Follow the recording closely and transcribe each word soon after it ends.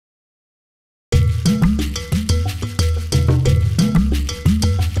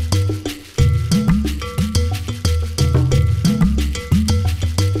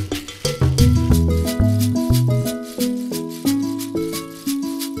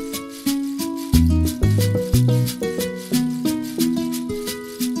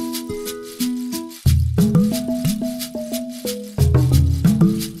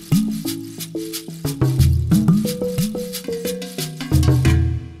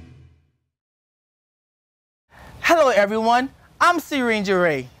Hello everyone, I'm Sea Ranger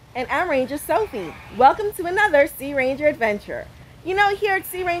Ray. And I'm Ranger Sophie. Welcome to another Sea Ranger adventure. You know, here at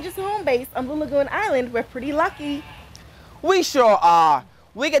Sea Ranger's home base on Blue Lagoon Island, we're pretty lucky. We sure are.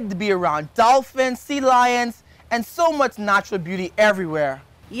 We get to be around dolphins, sea lions, and so much natural beauty everywhere.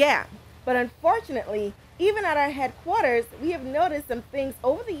 Yeah, but unfortunately, even at our headquarters, we have noticed some things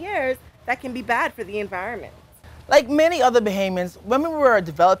over the years that can be bad for the environment. Like many other Bahamians, when we were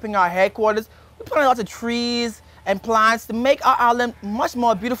developing our headquarters, we planted lots of trees and plants to make our island much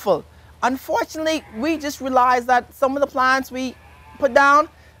more beautiful. Unfortunately, we just realized that some of the plants we put down,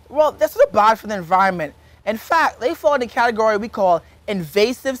 well, they're sort of bad for the environment. In fact, they fall in the category we call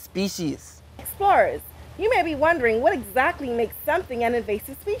invasive species. Explorers, you may be wondering what exactly makes something an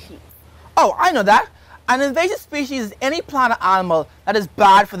invasive species. Oh, I know that. An invasive species is any plant or animal that is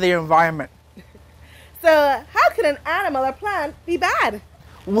bad for the environment. So, how can an animal or plant be bad?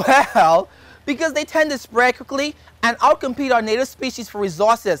 Well, because they tend to spread quickly and outcompete our native species for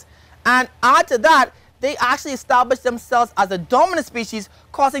resources. And add to that, they actually establish themselves as a dominant species,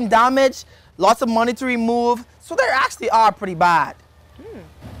 causing damage, lots of money to remove, so they actually are pretty bad.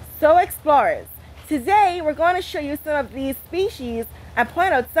 So explorers, today we're going to show you some of these species and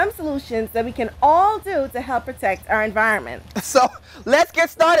point out some solutions that we can all do to help protect our environment. So let's get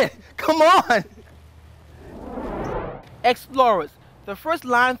started. Come on. Explorers, the first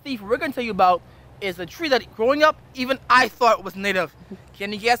lion thief we're going to tell you about is a tree that growing up, even I thought was native.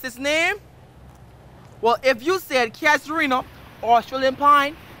 Can you guess its name? Well, if you said casuarina or Australian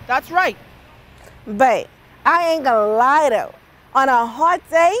pine, that's right. But I ain't gonna lie though, on a hot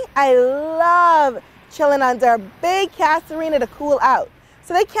day, I love chilling under a big casuarina to cool out.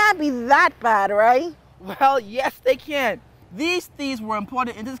 So they can't be that bad, right? Well, yes, they can. These thieves were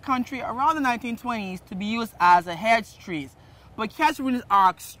imported into this country around the 1920s to be used as a hedge trees. But casuarinas are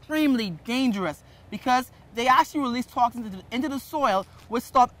extremely dangerous because they actually release toxins into the soil, which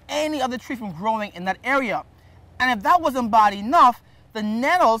stop any other tree from growing in that area. And if that wasn't bad enough, the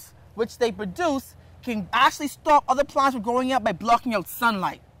nettles which they produce can actually stop other plants from growing up by blocking out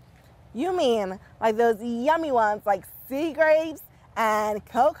sunlight. You mean like those yummy ones like sea grapes and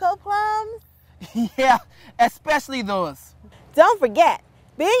cocoa plums? Yeah, especially those. Don't forget,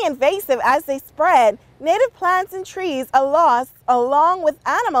 being invasive as they spread, native plants and trees are lost along with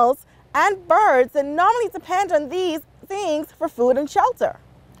animals and birds that normally depend on these things for food and shelter.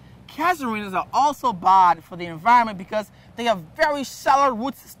 Casuarinas are also bad for the environment because they have very shallow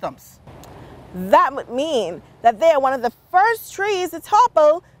root systems. That would mean that they are one of the first trees to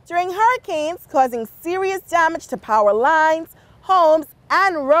topple during hurricanes, causing serious damage to power lines, homes,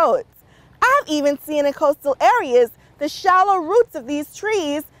 and roads. I've even seen in coastal areas the shallow roots of these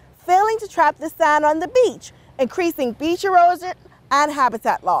trees failing to trap the sand on the beach, increasing beach erosion and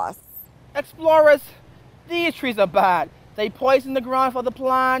habitat loss. Explorers, these trees are bad. They poison the ground for the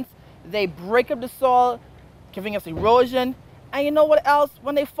plants, they break up the soil, giving us erosion, and you know what else?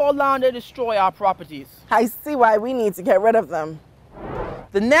 When they fall down, they destroy our properties. I see why we need to get rid of them.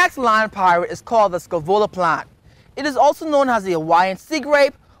 The next lion pirate is called the scavola plant. It is also known as the Hawaiian sea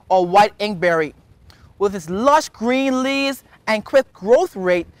grape or white inkberry. With its lush green leaves and quick growth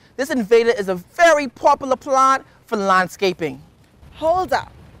rate, this invader is a very popular plant for landscaping. Hold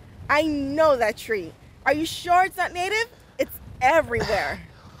up. I know that tree. Are you sure it's not native? It's everywhere.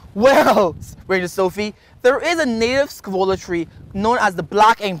 Well, Ranger Sophie, there is a native scavola tree known as the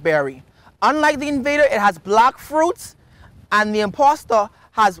black inkberry. Unlike the invader, it has black fruits, and the imposter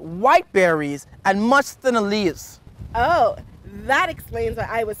has white berries and much thinner leaves. Oh, that explains why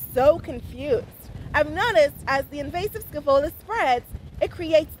I was so confused. I've noticed as the invasive scavola spreads, it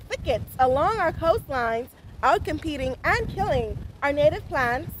creates thickets along our coastlines, outcompeting and killing our native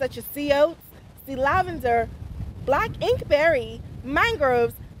plants such as sea oats, sea lavender, black inkberry,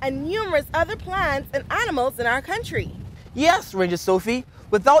 mangroves, and numerous other plants and animals in our country. Yes, Ranger Sophie,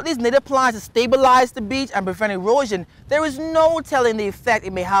 without these native plants to stabilize the beach and prevent erosion, there is no telling the effect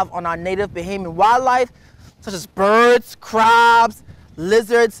it may have on our native Bahamian wildlife, such as birds, crabs,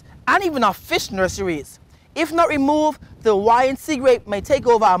 lizards, and even our fish nurseries. If not removed, the Hawaiian sea grape may take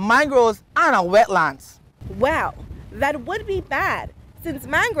over our mangroves and our wetlands. Wow, that would be bad, since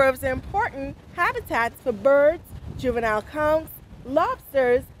mangroves are important habitats for birds, juvenile conchs,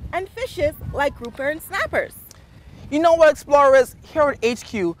 lobsters, and fishes like grouper and snappers. You know what, explorers? Here at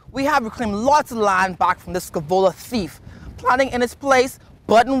HQ, we have reclaimed lots of land back from this scavola thief, planting in its place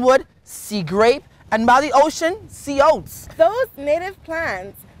buttonwood, sea grape, and by the ocean, sea oats. Those native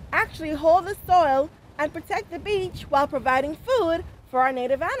plants actually hold the soil and protect the beach while providing food for our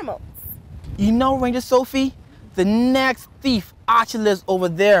native animals. You know, Ranger Sophie, the next thief actually lives over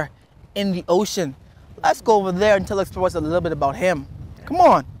there in the ocean. Let's go over there and tell explorers a little bit about him. Come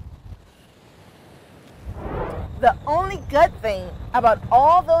on. The only good thing about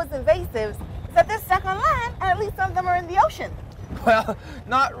all those invasives is that they're stuck on land, and at least some of them are in the ocean. Well,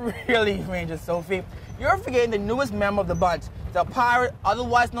 not really, Ranger Sophie. You're forgetting the newest member of the bunch, the pirate,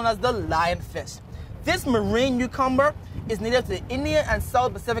 otherwise known as the lionfish. This marine cucumber is native to the Indian and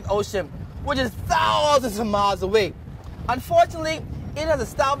South Pacific Ocean, which is thousands of miles away. Unfortunately, it has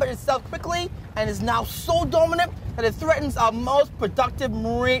established itself quickly and is now so dominant that it threatens our most productive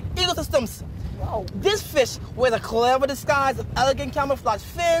marine ecosystems. Whoa. This fish wears a clever disguise of elegant camouflage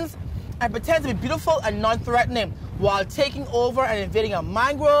fins and pretends to be beautiful and non-threatening while taking over and invading our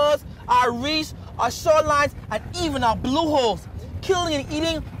mangroves, our reefs, our shorelines, and even our blue holes, killing and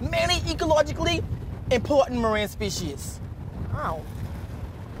eating many ecologically important marine species. Wow.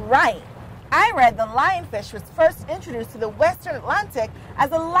 Right. I read the lionfish was first introduced to the Western Atlantic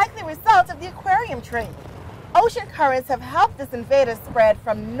as a likely result of the aquarium trade. Ocean currents have helped this invader spread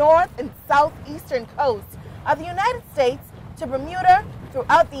from north and southeastern coasts of the United States to Bermuda,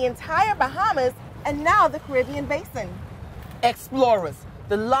 throughout the entire Bahamas, and now the Caribbean basin. Explorers,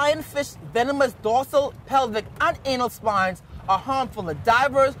 the lionfish's venomous dorsal, pelvic, and anal spines are harmful to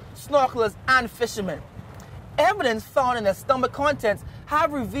divers, snorkelers, and fishermen. Evidence found in their stomach contents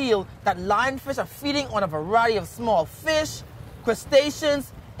have revealed that lionfish are feeding on a variety of small fish,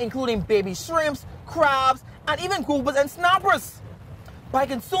 crustaceans, including baby shrimps, crabs, and even groupers and snappers. By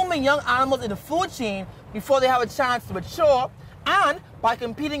consuming young animals in the food chain before they have a chance to mature, and by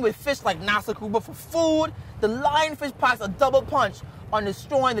competing with fish like Nasa grouper for food, the lionfish packs a double punch on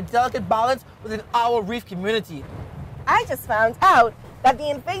destroying the delicate balance within our reef community. I just found out that the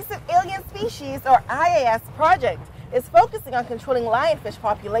Invasive Alien Species, or IAS project, is focusing on controlling lionfish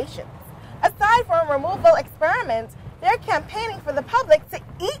populations. Aside from removal experiments, they're campaigning for the public to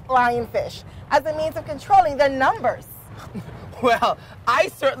eat lionfish as a means of controlling their numbers. Well, I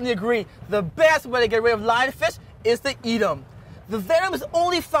certainly agree. The best way to get rid of lionfish is to eat them. The venom is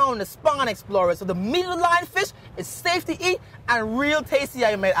only found in the spine, explorers, so the meat of the lionfish is safe to eat and real tasty,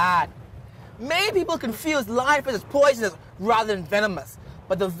 I might add. Many people confuse lionfish as poisonous rather than venomous,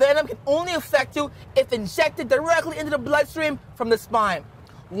 but the venom can only affect you if injected directly into the bloodstream from the spine.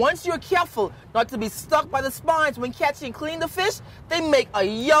 Once you're careful not to be stuck by the spines when catching and cleaning the fish, they make a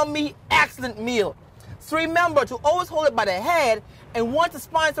yummy, excellent meal. So remember to always hold it by the head, and once the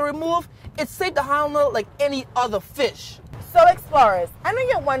spines are removed, it's safe to handle like any other fish. So explorers, I know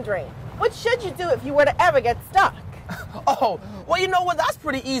you're wondering, what should you do if you were to ever get stuck? Oh, well, you know what? That's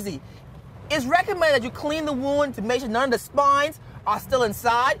pretty easy. It's recommended that you clean the wound to make sure none of the spines are still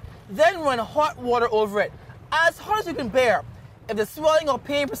inside, then run hot water over it, as hard as you can bear. If the swelling or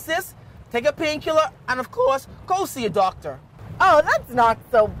pain persists, take a painkiller, and of course, go see a doctor. Oh, that's not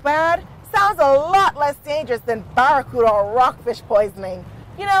so bad. Sounds a lot less dangerous than barracuda or rockfish poisoning.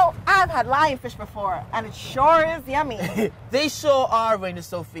 You know, I've had lionfish before, and it sure is yummy. They sure are, Ranger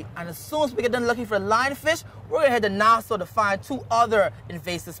Sophie. And as soon as we get done looking for the lionfish, we're going to head to Nassau to find two other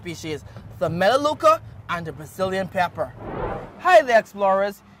invasive species, the Melaleuca and the Brazilian pepper. Hi there,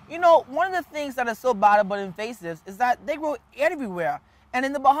 explorers. You know, one of the things that is so bad about invasives is that they grow everywhere. And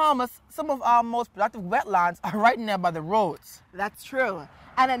in the Bahamas, some of our most productive wetlands are right near by the roads. That's true.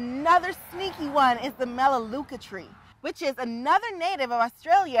 And another sneaky one is the Melaleuca tree, which is another native of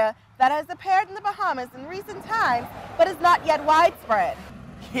Australia that has appeared in the Bahamas in recent times, but is not yet widespread.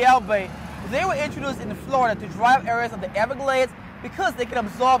 Yeah, but they were introduced in Florida to dry up areas of the Everglades because they can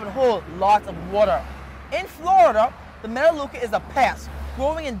absorb and hold lots of water. In Florida, the Melaleuca is a pest,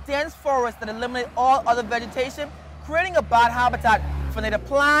 growing in dense forests that eliminate all other vegetation, creating a bad habitat for native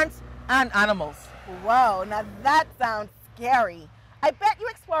plants and animals. Whoa, now that sounds scary. I bet you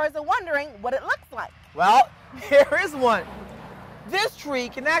explorers are wondering what it looks like. Well, here is one. This tree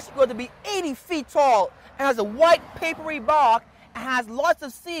can actually grow to be 80 feet tall and has a white papery bark and has lots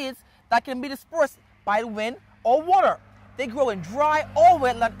of seeds that can be dispersed by the wind or water. They grow in dry or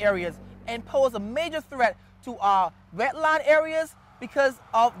wetland areas and pose a major threat to our wetland areas because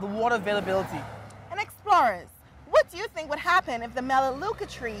of the water availability. And explorers, what do you think would happen if the Melaleuca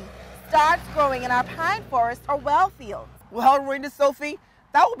tree starts growing in our pine forest or well fields? Well, Ranger Sophie,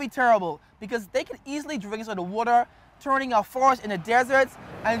 that would be terrible because they can easily drink into the water, turning our forests into deserts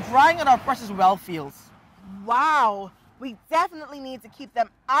and drying out our precious well fields. Wow, we definitely need to keep them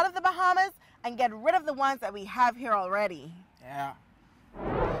out of the Bahamas and get rid of the ones that we have here already. Yeah.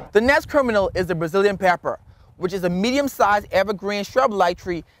 The next criminal is the Brazilian pepper, which is a medium-sized evergreen shrub-like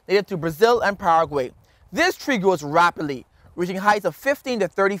tree native to Brazil and Paraguay. This tree grows rapidly, reaching heights of 15 to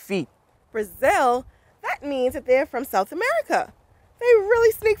 30 feet. Brazil? That means that they're from South America. They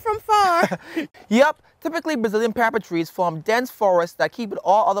really sneak from far. Yep, typically Brazilian pepper trees form dense forests that keep with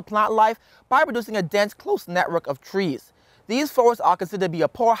all other plant life by producing a dense, close network of trees. These forests are considered to be a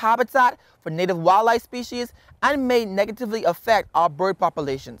poor habitat for native wildlife species and may negatively affect our bird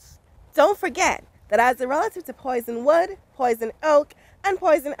populations. Don't forget that as a relative to poison wood, poison oak, and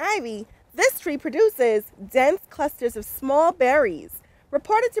poison ivy, this tree produces dense clusters of small berries,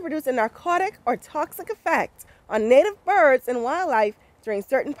 reported to produce a narcotic or toxic effect on native birds and wildlife during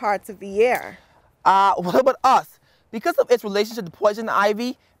certain parts of the year. What about us? Because of its relationship to poison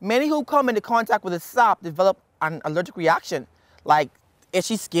ivy, many who come into contact with its sap develop an allergic reaction, like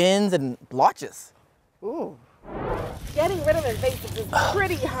itchy skins and blotches. Ooh. Getting rid of invasives is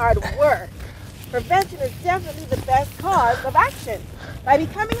pretty hard work. Prevention is definitely the best cause of action. By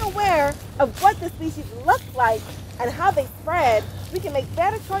becoming aware of what the species look like and how they spread, we can make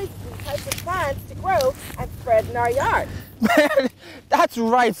better choices in the types of plants to grow and spread in our yard. Man, that's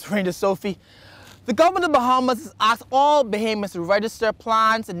right, Ranger Sophie. The government of the Bahamas has asked all Bahamians to register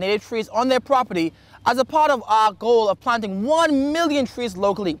plants and native trees on their property as a part of our goal of planting 1 million trees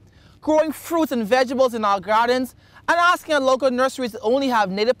locally, growing fruits and vegetables in our gardens, and asking our local nurseries to only have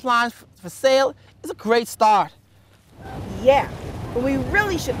native plants for sale is a great start. Yeah, but we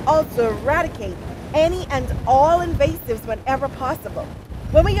really should also eradicate any and all invasives whenever possible.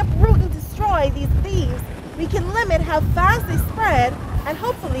 When we uproot and destroy these thieves, we can limit how fast they spread and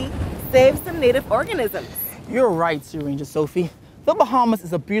hopefully save some native organisms. You're right, Ranger Sophie. The Bahamas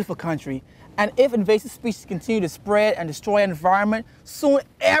is a beautiful country, and if invasive species continue to spread and destroy our environment, soon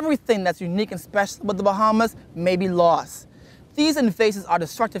everything that's unique and special about the Bahamas may be lost. These invasives are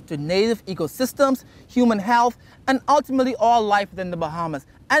destructive to native ecosystems, human health, and ultimately all life within the Bahamas,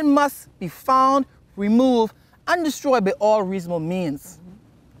 and must be found, removed, and destroyed by all reasonable means.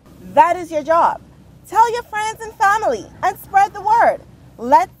 That is your job. Tell your friends and family and spread the word.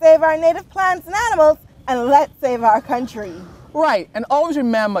 Let's save our native plants and animals, and let's save our country. Right, and always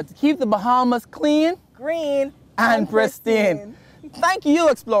remember to keep the Bahamas clean, green, and pristine. Thank you,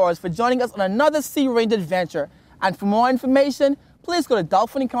 explorers, for joining us on another Sea Ranger adventure. And for more information, please go to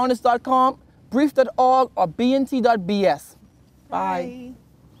dolphinencounters.com, brief.org, or bnt.bs. Bye.